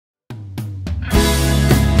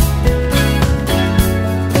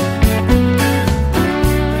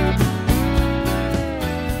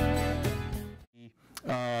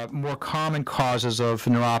common causes of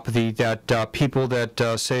neuropathy that people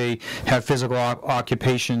that say have physical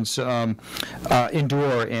occupations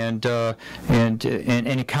endure and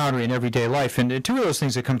encounter in everyday life. And two of those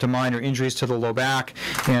things that come to mind are injuries to the low back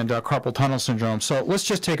and carpal tunnel syndrome. So let's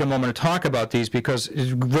just take a moment to talk about these because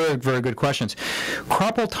it's very, very good questions.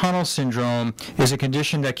 Carpal tunnel syndrome is a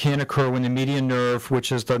condition that can occur when the median nerve,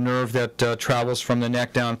 which is the nerve that travels from the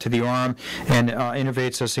neck down to the arm and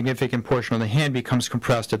innervates a significant portion of the hand, becomes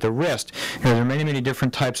compressed at the wrist. There are many, many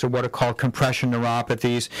different types of what are called compression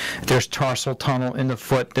neuropathies. There's tarsal tunnel in the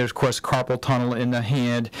foot. There's, of course, carpal tunnel in the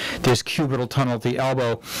hand. There's cubital tunnel at the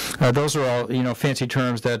elbow. Those are all, fancy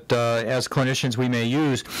terms that as clinicians we may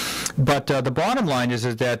use. But the bottom line is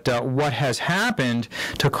that what has happened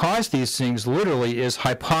to cause these things literally is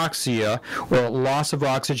hypoxia, or loss of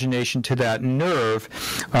oxygenation to that nerve.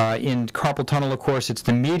 In carpal tunnel, of course, it's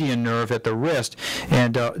the median nerve at the wrist,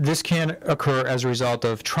 and this can occur as a result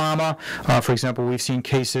of trauma. For example, we've seen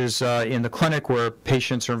cases in the clinic where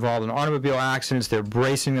patients are involved in automobile accidents. They're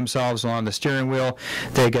bracing themselves on the steering wheel.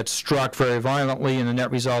 They get struck very violently, and the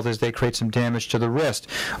net result is they create some damage to the wrist.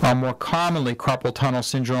 More commonly, carpal tunnel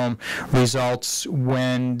syndrome results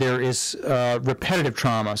when there is repetitive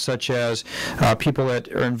trauma, such as people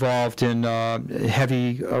that are involved in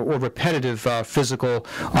heavy or repetitive physical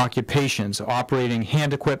occupations. Operating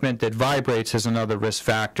hand equipment that vibrates is another risk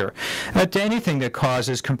factor. Anything that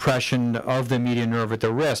causes compression of the median nerve at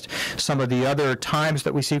the wrist. Some of the other times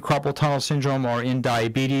that we see carpal tunnel syndrome are in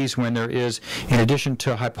diabetes, when there is, in addition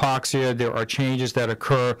to hypoxia, there are changes that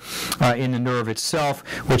occur in the nerve itself,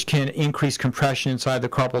 which can increase compression inside the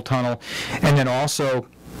carpal tunnel. And then also,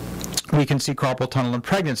 we can see carpal tunnel in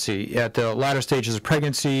pregnancy. At the latter stages of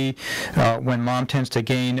pregnancy, when mom tends to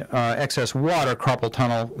gain excess water, carpal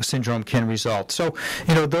tunnel syndrome can result. So,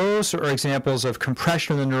 those are examples of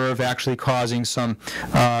compression of the nerve actually causing some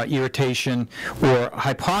irritation or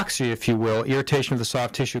hypoxia, if you will, irritation of the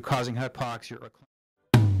soft tissue causing hypoxia.